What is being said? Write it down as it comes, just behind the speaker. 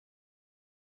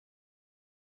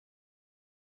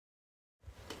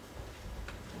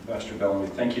Ambassador Bellamy,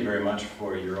 thank you very much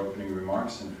for your opening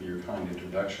remarks and for your kind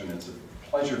introduction. It's a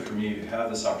pleasure for me to have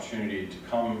this opportunity to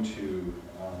come to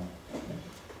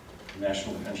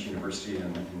National Defense University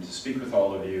and to speak with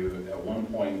all of you. At one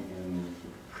point in the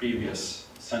previous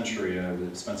century, I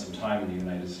spent some time in the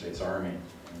United States Army,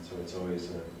 and so it's always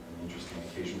an interesting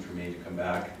occasion for me to come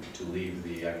back, to leave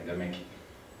the academic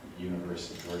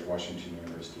universe of George Washington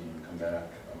University and come back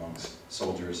amongst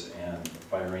soldiers and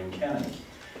firing cannon,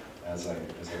 as I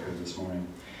heard this morning.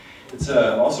 It's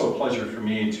also a pleasure for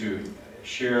me to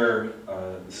share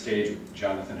the stage with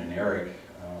Jonathan and Eric,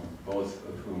 both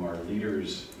of whom are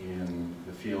leaders in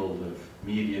the field of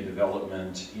media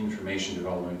development, information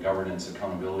development, governance,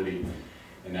 accountability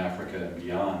in Africa and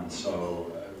beyond.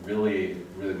 So really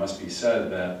must be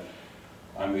said that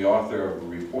I'm the author of a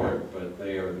report, but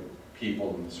they are the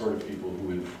people and the sort of people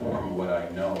who inform what I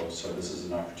know. So this is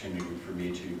an opportunity for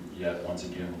me to yet once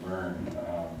again learn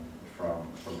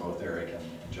from both Eric and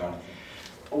Jonathan.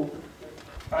 Oh,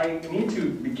 I need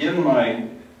to begin my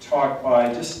talk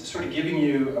by just sort of giving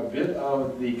you a bit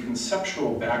of the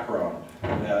conceptual background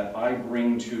that I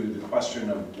bring to the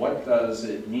question of what does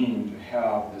it mean to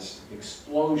have this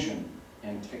explosion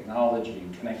in technology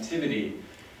and connectivity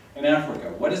in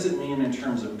Africa. What does it mean in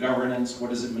terms of governance? What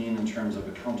does it mean in terms of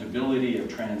accountability, of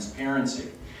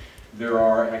transparency? There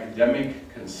are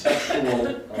academic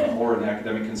conceptual, or an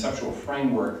academic conceptual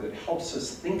framework that helps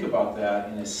us think about that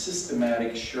in a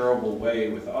systematic, shareable way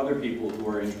with other people who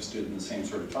are interested in the same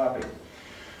sort of topic.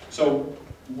 So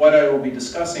what I will be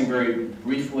discussing very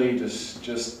briefly,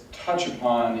 just touch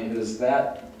upon, is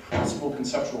that principal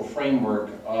conceptual framework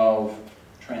of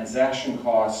transaction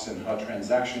costs and how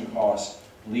transaction costs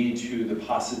lead to the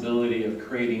possibility of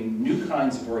creating new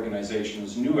kinds of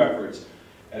organizations, new efforts,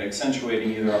 at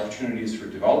accentuating either opportunities for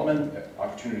development,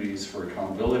 opportunities for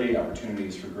accountability,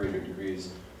 opportunities for greater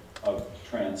degrees of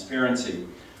transparency.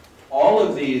 All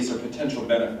of these are potential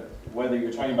benefits, whether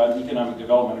you're talking about economic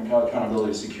development,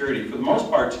 accountability, security. For the most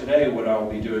part today, what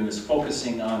I'll be doing is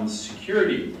focusing on the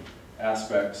security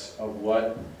aspects of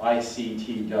what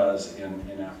ICT does in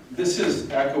Africa. This is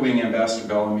echoing Ambassador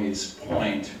Bellamy's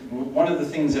point. One of the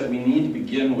things that we need to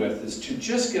begin with is to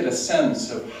just get a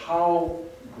sense of how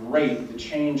great the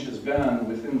change has been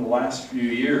within the last few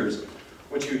years.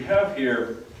 What you have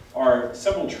here are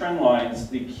several trend lines.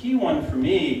 The key one for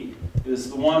me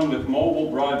is the one with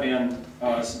mobile broadband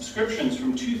subscriptions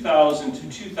from 2000 to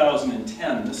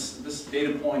 2010. This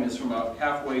data point is from about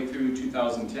halfway through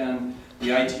 2010. The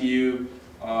ITU,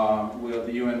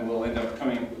 the UN will end up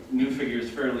coming up with new figures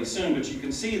fairly soon, but you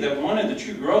can see that one of the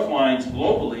true growth lines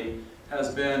globally has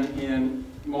been in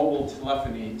mobile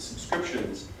telephony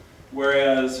subscriptions.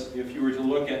 Whereas if you were to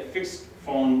look at fixed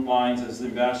phone lines, as the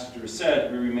ambassador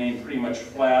said, we remain pretty much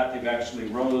flat. They've actually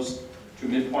rose to a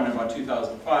midpoint in about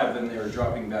 2005, then they are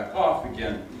dropping back off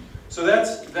again. So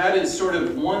that is sort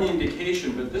of one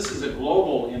indication, but this is a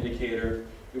global indicator.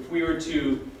 If we were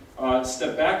to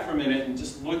step back for a minute and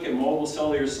just look at mobile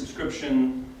cellular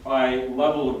subscription by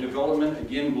level of development,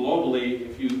 again globally,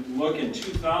 if you look in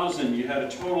 2000, you had a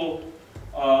total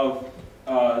of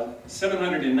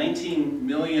 719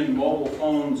 million mobile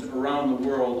phones around the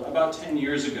world about 10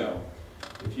 years ago.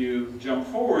 If you jump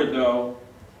forward, though,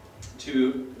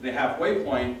 to the halfway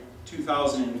point,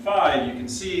 2005, you can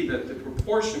see that the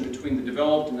proportion between the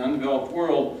developed and undeveloped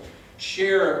world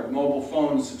share of mobile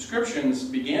phone subscriptions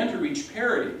began to reach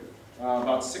parity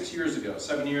about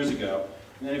 7 years ago.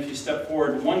 And then if you step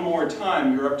forward one more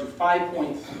time, you're up to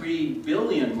 5.3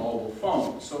 billion mobile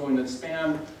phones. So in the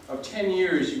span of 10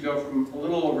 years, you go from a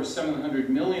little over 700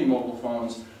 million mobile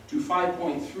phones to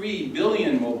 5.3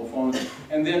 billion mobile phones.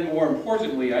 And then more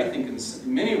importantly, I think in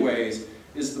many ways,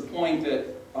 is the point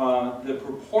that the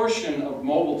proportion of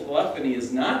mobile telephony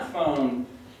is not found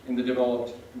in the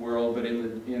developed world, but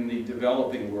in the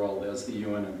developing world as the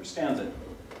UN understands it,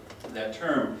 that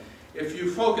term. If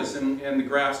you focus, and the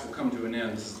graphs will come to an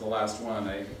end, this is the last one,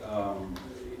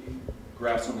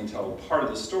 graphs only tell part of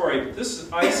the story, but this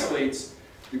isolates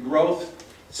the growth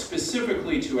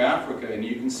specifically to Africa, and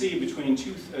you can see between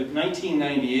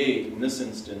 1998, in this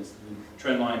instance, the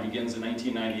trend line begins in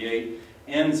 1998,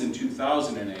 ends in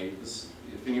 2008.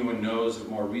 If anyone knows of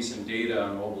more recent data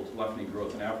on mobile telephony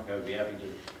growth in Africa, I'd be happy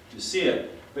to see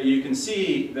it. But you can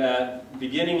see that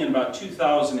beginning in about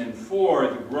 2004,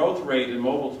 the growth rate in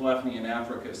mobile telephony in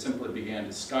Africa simply began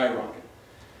to skyrocket.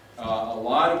 A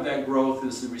lot of that growth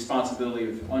is the responsibility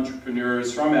of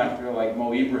entrepreneurs from Africa like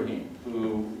Mo Ibrahim,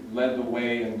 who led the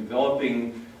way in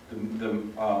developing the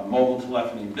mobile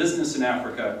telephony business in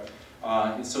Africa.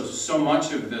 So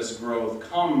much of this growth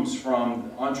comes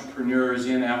from entrepreneurs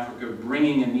in Africa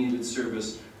bringing a needed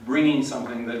service bringing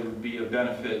something that would be of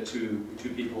benefit to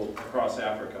people across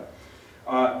Africa.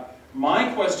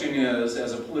 My question is,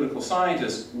 as a political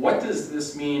scientist, what does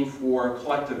this mean for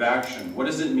collective action? What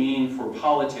does it mean for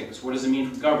politics? What does it mean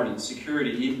for governance,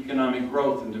 security, economic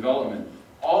growth, and development?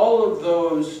 All of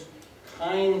those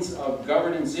kinds of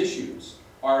governance issues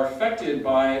are affected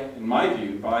by, in my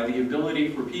view, by the ability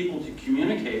for people to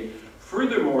communicate.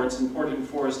 Furthermore, it's important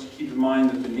for us to keep in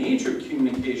mind that the nature of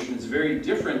communication is very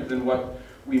different than what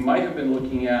we might have been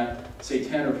looking at, say,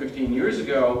 10 or 15 years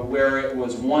ago, where it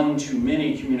was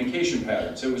one-to-many communication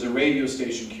patterns. It was a radio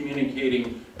station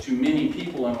communicating to many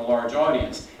people in a large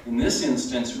audience. In this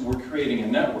instance, we're creating a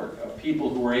network of people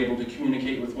who are able to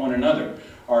communicate with one another,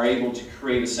 are able to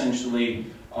create essentially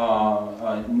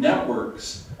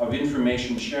networks of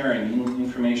information sharing,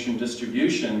 information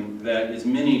distribution that is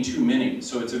many to many.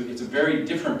 So it's a very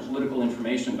different political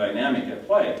information dynamic at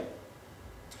play.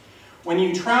 When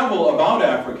you travel about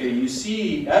Africa, you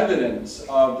see evidence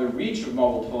of the reach of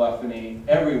mobile telephony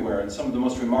everywhere in some of the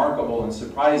most remarkable and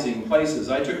surprising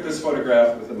places. I took this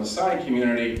photograph with the Maasai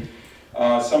community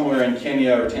somewhere in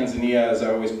Kenya or Tanzania. As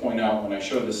I always point out when I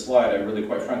show this slide, I really,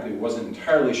 quite frankly, wasn't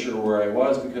entirely sure where I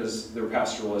was because they're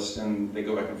pastoralists and they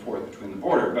go back and forth between the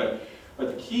border. But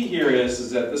the key here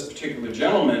is that this particular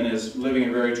gentleman is living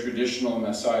a very traditional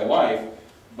Maasai life,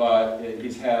 but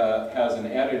he has an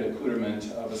added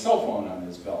accoutrement of a cell phone on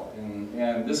his belt.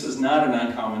 And this is not an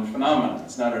uncommon phenomenon.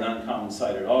 It's not an uncommon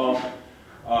sight at all.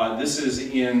 This is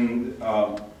in,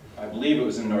 I believe it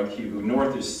was in North Kivu.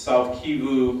 North is South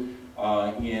Kivu,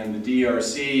 in the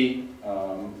DRC,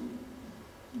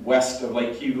 west of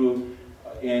Lake Kivu.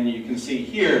 And you can see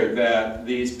here that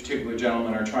these particular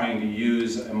gentlemen are trying to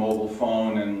use a mobile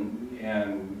phone, and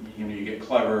you know, you get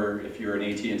clever if you're an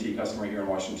AT&T customer here in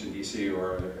Washington, D.C.,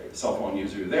 or a cell phone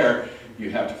user there.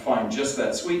 You have to find just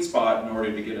that sweet spot in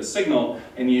order to get a signal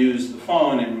and use the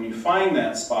phone. And when you find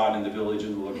that spot in the village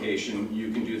and the location,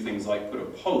 you can do things like put a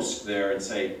post there and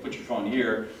say, put your phone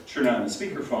here, turn on the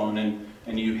speakerphone,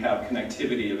 and you have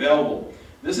connectivity available.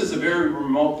 This is a very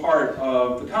remote part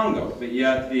of the Congo, but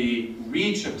yet the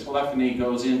reach of telephony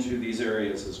goes into these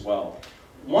areas as well.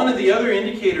 One of the other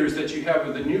indicators that you have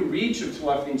of the new reach of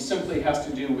telephony simply has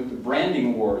to do with the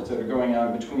branding wars that are going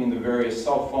on between the various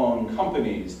cell phone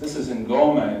companies. This is in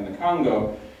Goma in the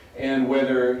Congo, and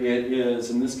whether it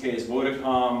is, in this case,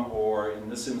 Vodacom, or in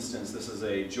this instance, this is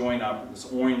a joint, this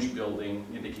orange building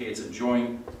indicates a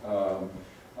jointly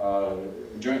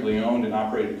owned and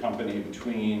operated company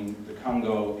between the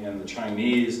Congo and the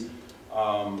Chinese,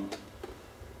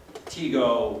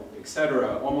 Tigo,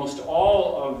 etc. Almost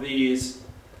all of these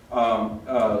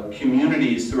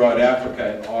communities throughout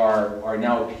Africa are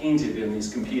now painted in these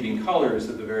competing colors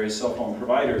of the various cell phone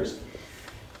providers.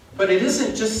 But it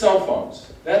isn't just cell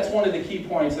phones. That's one of the key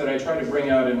points that I try to bring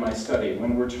out in my study.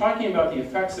 When we're talking about the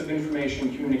effects of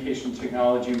information communication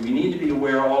technology, we need to be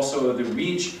aware also of the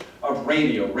reach of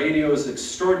radio. Radio is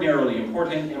extraordinarily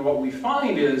important, and what we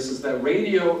find is that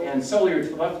radio and cellular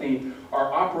telephony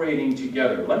are operating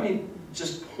together. Let me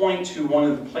just point to one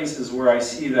of the places where I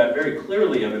see that very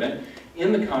clearly evident.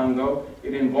 In the Congo,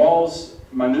 it involves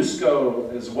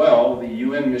MONUSCO as well, the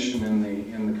UN mission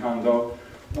in the Congo,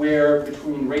 where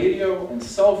between radio and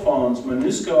cell phones,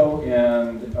 MONUSCO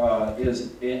and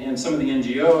some of the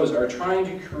NGOs are trying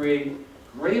to create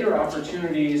greater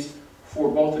opportunities for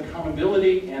both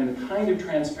accountability and the kind of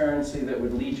transparency that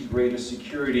would lead to greater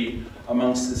security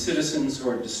amongst the citizens who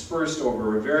are dispersed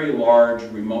over a very large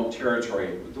remote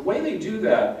territory. The way they do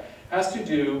that has to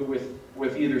do with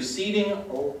either seeding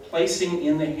or placing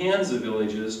in the hands of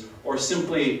villages, or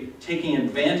simply taking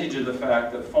advantage of the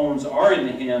fact that phones are in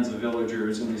the hands of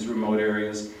villagers in these remote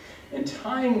areas, and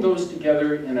tying those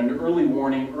together in an early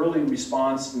warning, early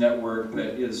response network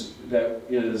that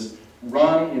is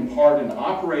run in part and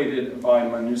operated by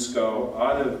MONUSCO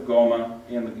out of Goma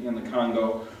in the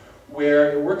Congo,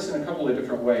 where it works in a couple of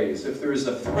different ways. If there is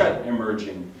a threat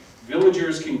emerging,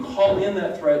 villagers can call in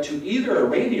that threat to either a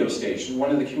radio station, one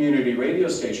of the community radio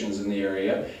stations in the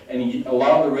area, and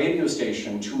allow the radio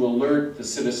station to alert the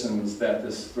citizens that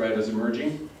this threat is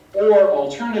emerging, or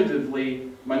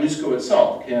alternatively, MONUSCO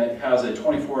itself has a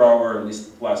 24-hour, at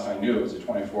least last I knew, it was a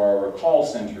 24-hour call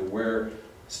center where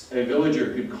a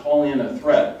villager could call in a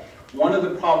threat. One of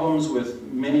the problems with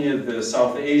many of the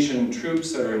South Asian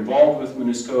troops that are involved with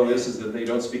MONUSCO is that they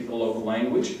don't speak the local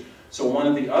language. So one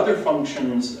of the other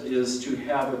functions is to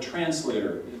have a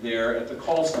translator there at the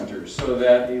call center, so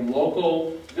that a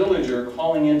local villager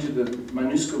calling into the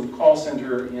MONUSCO call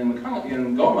center in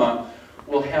Goma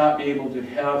will be able to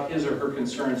have his or her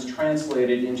concerns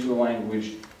translated into a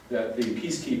language that the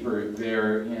peacekeeper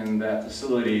there in that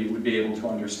facility would be able to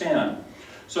understand.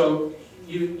 So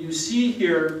you see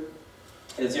here,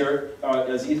 as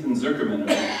Ethan Zuckerman of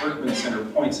the Berkman Center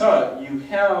points out, you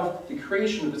have the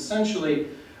creation of essentially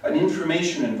an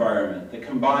information environment that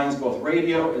combines both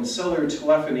radio and cellular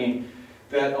telephony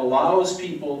that allows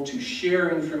people to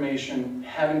share information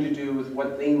having to do with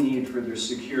what they need for their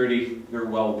security, their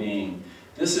well-being.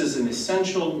 This is an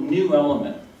essential new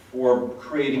element for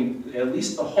creating at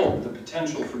least the hope, the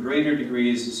potential for greater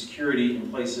degrees of security in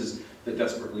places that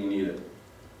desperately need it.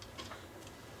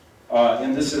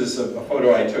 And this is a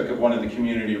photo I took of one of the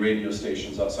community radio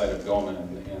stations outside of Goma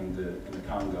in the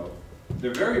Congo.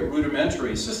 They're very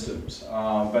rudimentary systems,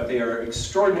 but they are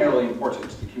extraordinarily important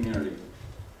to the community.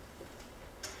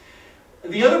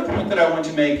 The other point that I want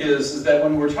to make is that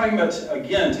when we're talking about,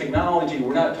 again, technology,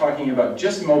 we're not talking about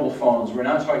just mobile phones, we're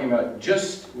not talking about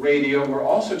just radio, we're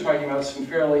also talking about some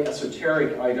fairly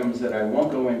esoteric items that I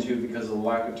won't go into because of the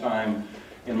lack of time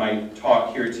in my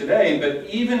talk here today. But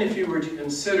even if you were to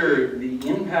consider the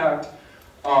impact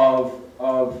of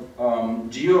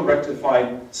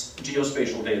geo-rectified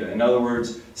geospatial data, in other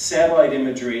words, satellite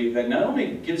imagery that not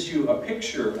only gives you a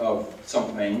picture of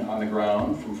something on the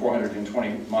ground from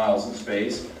 420 miles in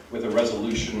space with a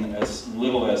resolution as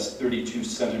little as 32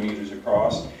 centimeters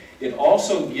across, it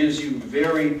also gives you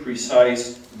very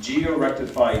precise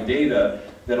geo-rectified data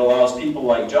that allows people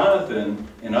like Jonathan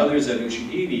and others at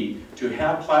Ushahidi to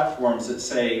have platforms that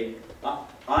say,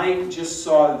 I just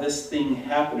saw this thing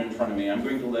happen in front of me. I'm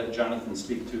going to let Jonathan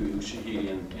speak to Ushahidi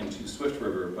and to Swift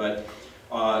River, but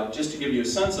just to give you a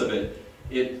sense of it,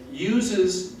 it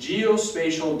uses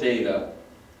geospatial data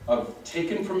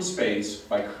taken from space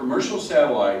by commercial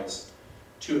satellites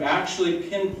to actually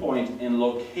pinpoint and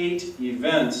locate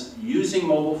events using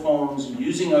mobile phones,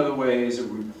 using other ways of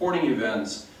reporting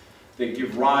events that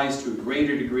give rise to a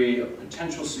greater degree of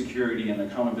potential security and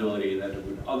accountability that it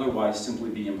would otherwise simply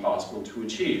be impossible to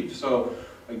achieve. So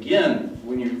again,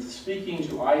 when you're speaking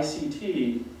to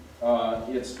ICT,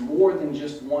 it's more than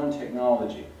just one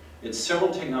technology. It's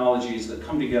several technologies that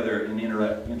come together and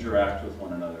interact with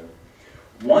one another.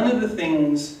 One of the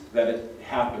things that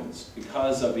happens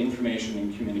because of information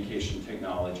and communication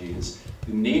technology is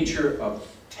the nature of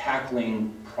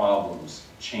tackling problems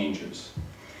changes.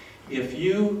 If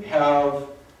you have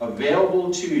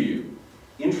available to you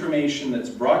information that's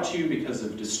brought to you because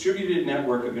of a distributed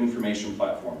network of information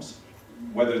platforms,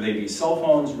 whether they be cell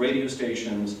phones, radio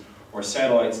stations, or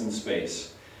satellites in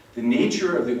space, the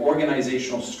nature of the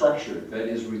organizational structure that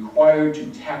is required to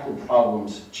tackle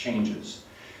problems changes.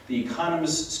 The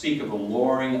economists speak of a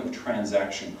lowering of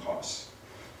transaction costs.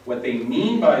 What they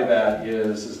mean by that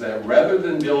is that rather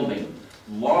than building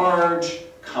large,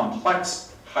 complex,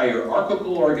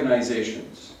 hierarchical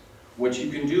organizations, what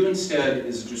you can do instead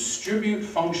is distribute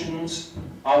functions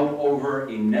out over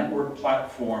a network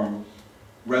platform,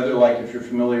 rather like if you're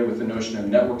familiar with the notion of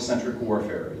network-centric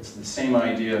warfare. It's the same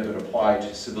idea but applied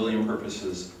to civilian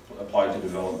purposes, applied to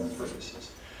development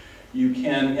purposes. You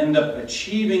can end up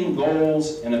achieving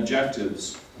goals and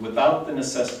objectives without the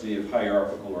necessity of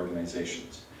hierarchical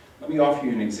organizations. Let me offer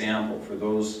you an example for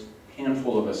those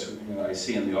handful of us who I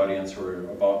see in the audience who are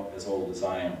about as old as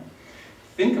I am.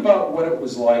 Think about what it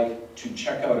was like to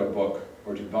check out a book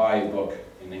or to buy a book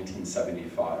in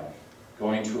 1975.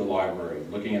 Going to a library,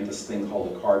 looking at this thing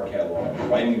called a card catalog,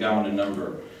 writing down a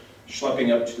number, schlepping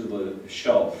up to the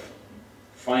shelf,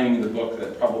 finding the book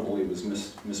that probably was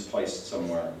misplaced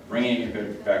somewhere, bringing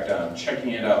it back down,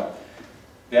 checking it out.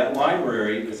 That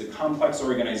library is a complex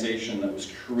organization that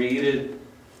was created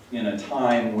in a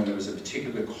time when there was a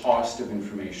particular cost of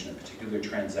information, a particular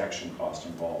transaction cost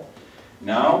involved.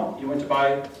 Now, you went to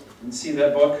buy and see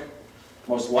that book,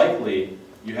 most likely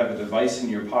you have a device in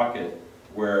your pocket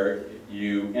where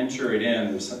you enter it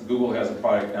in. Google has a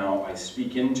product now, I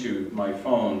speak into my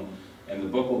phone, and the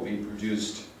book will be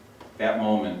produced that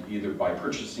moment, either by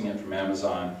purchasing it from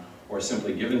Amazon or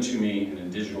simply given to me in a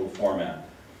digital format.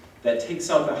 That takes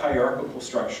out the hierarchical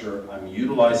structure. I'm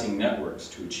utilizing networks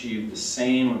to achieve the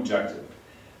same objective.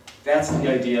 That's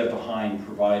the idea behind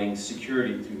providing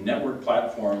security through network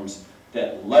platforms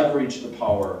that leverage the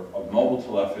power of mobile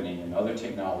telephony and other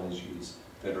technologies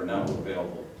that are now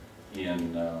available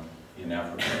in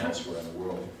Africa and elsewhere in the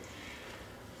world.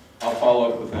 I'll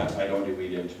follow up with that. I don't need to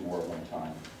read into more of my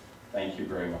time. Thank you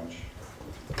very much.